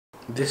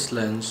This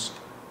lens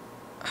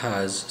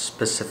has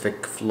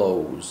specific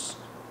flows.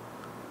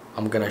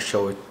 I'm gonna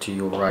show it to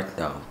you right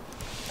now,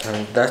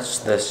 and that's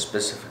the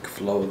specific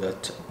flow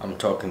that I'm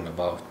talking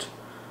about.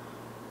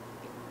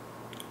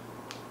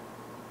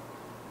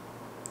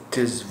 It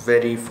is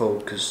very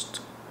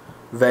focused,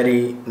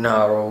 very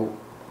narrow.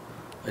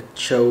 It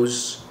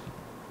shows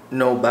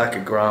no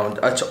background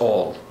at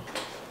all.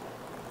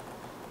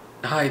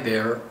 Hi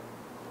there.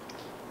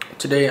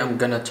 Today I'm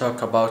gonna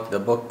talk about the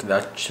book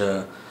that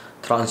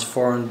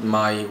transformed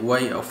my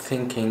way of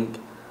thinking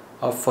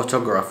of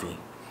photography.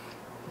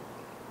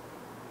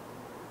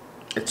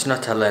 It's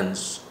not a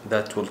lens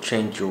that will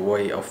change your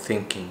way of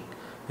thinking.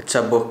 It's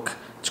a book.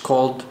 It's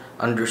called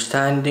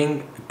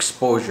Understanding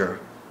Exposure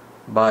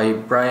by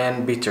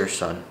Bryan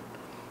Peterson.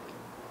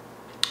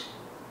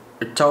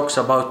 It talks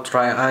about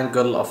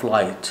triangle of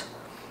light.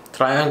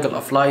 Triangle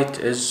of light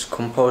is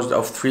composed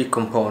of three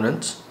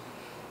components: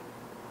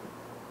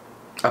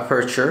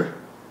 aperture,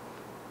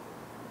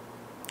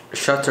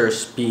 shutter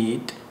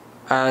speed,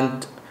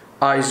 and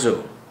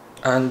ISO.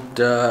 And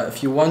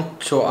if you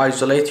want to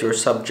isolate your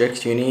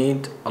subject, you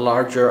need a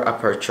larger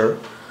aperture,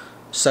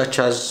 such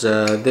as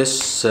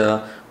this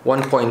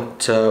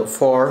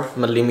 1.4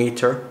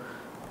 millimeter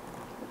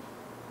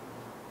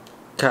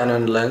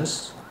Canon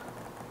lens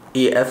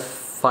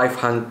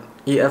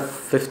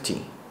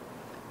EF50.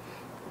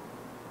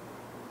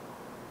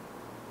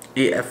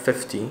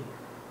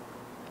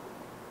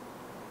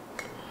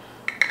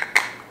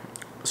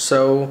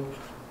 So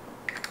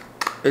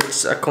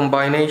it's a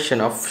combination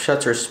of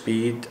shutter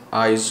speed,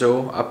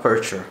 ISO,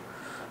 aperture.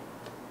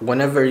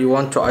 Whenever you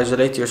want to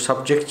isolate your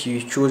subject, you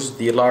choose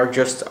the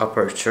largest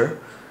aperture.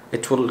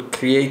 It will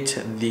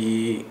create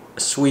the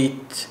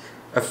sweet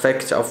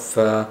effect of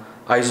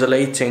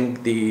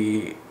isolating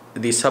the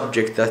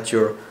subject that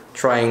you're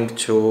trying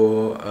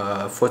to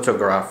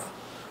photograph.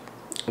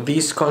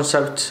 This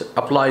concept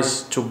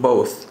applies to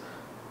both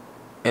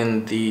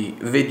in the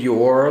video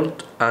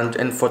world and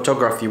in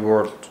photography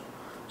world.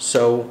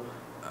 So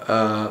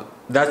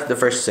that's the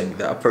first thing,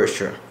 the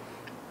aperture.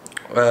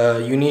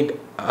 You need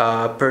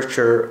a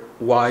aperture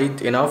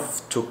wide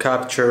enough to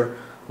capture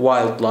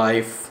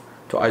wildlife,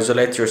 to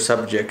isolate your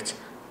subject,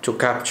 to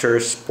capture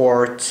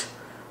sport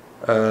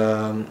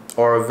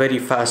or very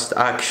fast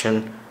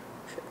action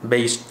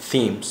based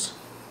themes.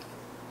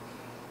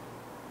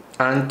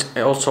 And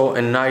also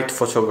in night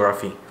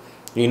photography,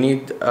 you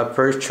need a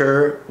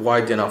aperture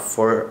wide enough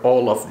for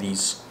all of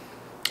these.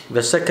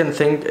 The second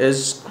thing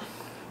is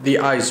the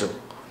ISO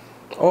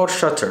or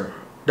shutter.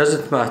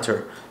 Doesn't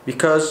matter,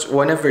 because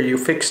whenever you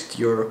fix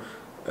your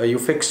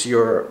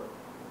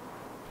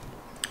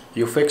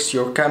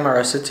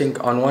camera setting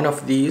on one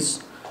of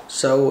these,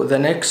 so the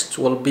next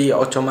will be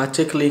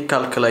automatically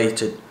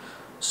calculated.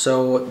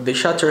 So the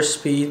shutter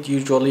speed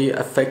usually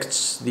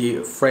affects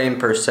the frame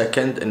per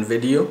second in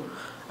video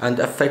and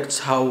affects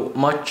how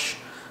much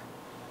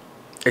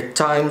it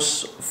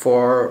times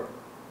for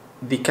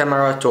the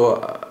camera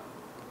to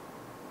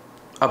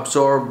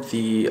absorb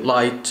the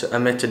light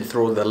emitted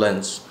through the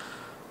lens.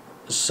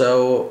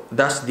 So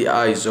that's the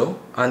ISO.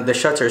 And the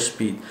shutter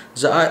speed,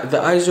 the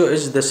ISO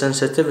is the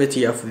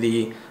sensitivity of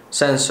the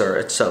sensor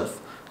itself.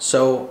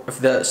 So if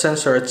the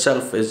sensor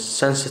itself is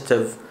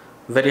sensitive,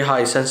 very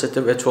high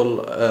sensitive, it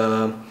will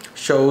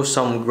show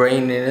some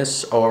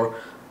graininess or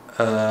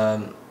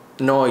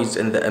noise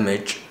in the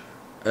image.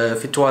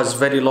 If it was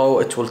very low,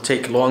 it will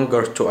take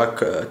longer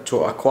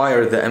to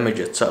acquire the image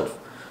itself.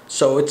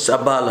 So it's a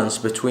balance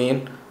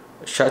between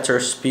shutter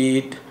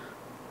speed,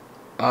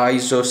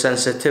 ISO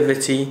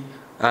sensitivity,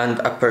 and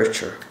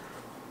aperture.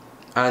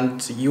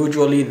 And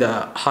usually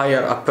the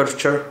higher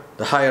aperture,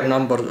 the higher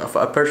number of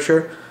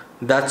aperture,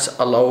 that's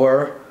a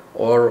lower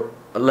or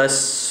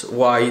less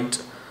wide.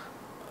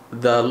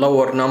 The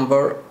lower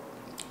number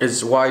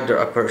is wider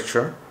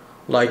aperture,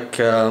 like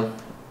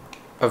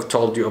I've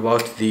told you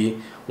about the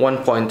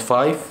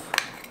 1.5.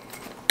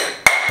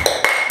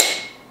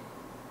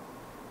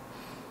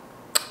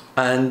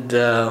 And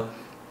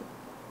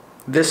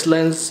this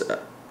lens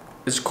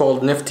is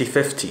called nifty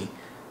 50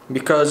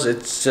 because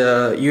it's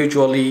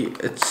usually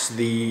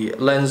the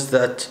lens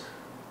that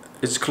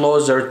is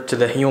closer to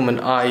the human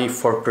eye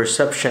for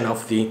perception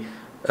of the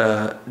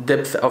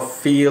depth of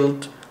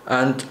field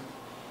and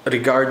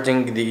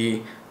regarding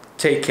the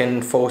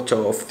taken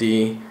photo of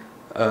the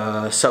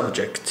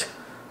subject.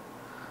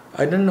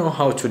 I don't know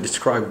how to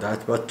describe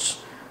that, but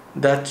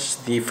that's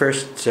the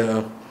first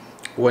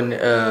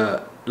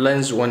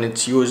lens when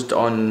it's used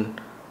on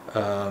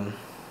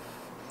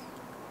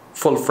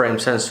full frame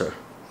sensor.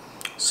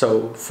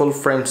 So full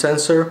frame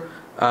sensor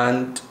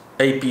and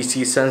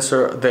APC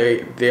sensor,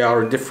 they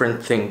are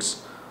different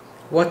things.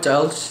 What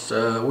else?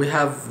 We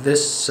have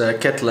this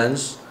kit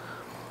lens.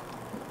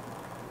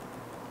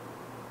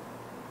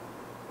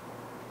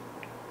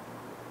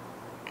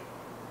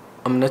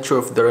 I'm not sure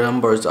if the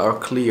numbers are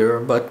clear,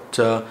 but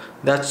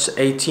that's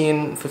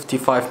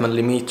 1855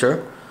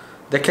 millimeter.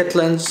 The kit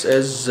lens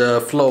is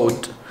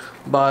flowed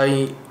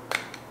by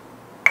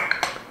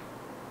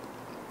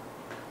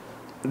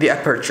the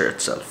aperture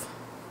itself.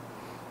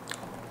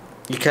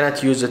 you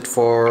cannot use it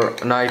for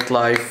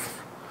nightlife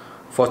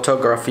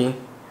photography,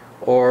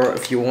 or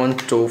if you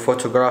want to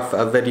photograph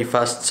a very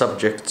fast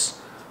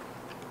subjects.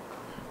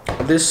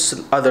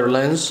 This other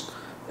lens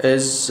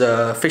is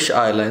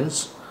fisheye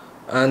lens,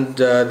 and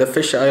the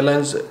fisheye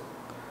lens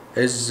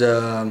is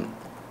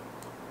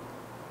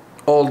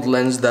old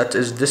lens that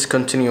is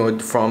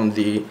discontinued from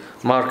the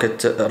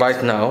market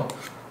right now.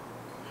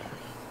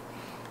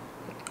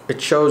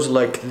 It shows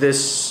like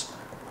this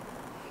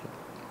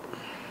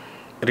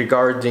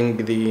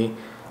regarding the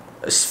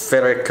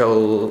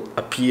spherical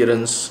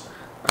appearance,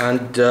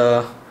 and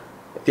the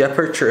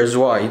aperture is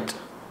wide.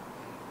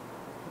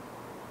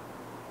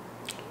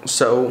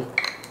 So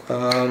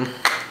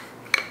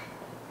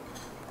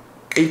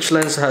each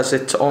lens has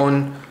its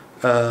own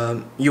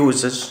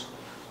uses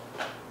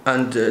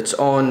and its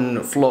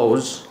own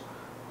flaws.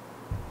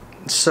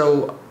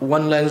 So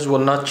one lens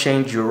will not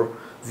change your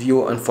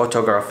view in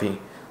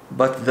photography,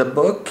 but the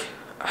book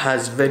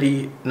has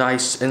very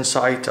nice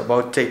insight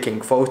about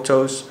taking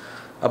photos,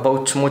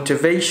 about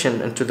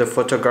motivation into the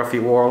photography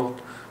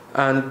world,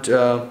 and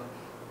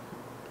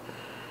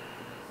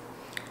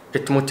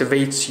it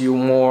motivates you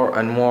more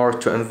and more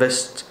to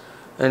invest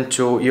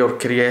into your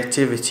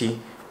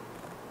creativity.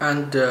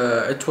 And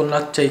it will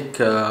not take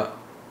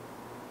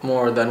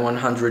more than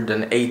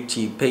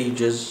 180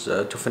 pages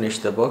to finish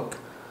the book.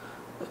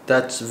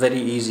 That's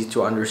very easy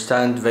to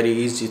understand, very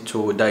easy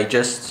to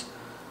digest,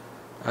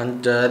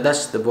 and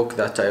that's the book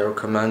that I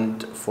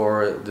recommend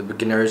for the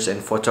beginners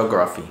in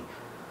photography.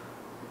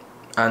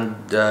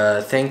 And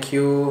thank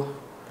you.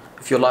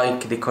 If you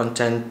like the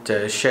content,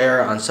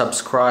 share and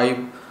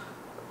subscribe,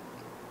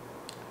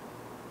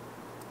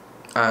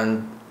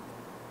 and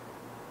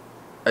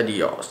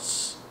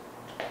adios.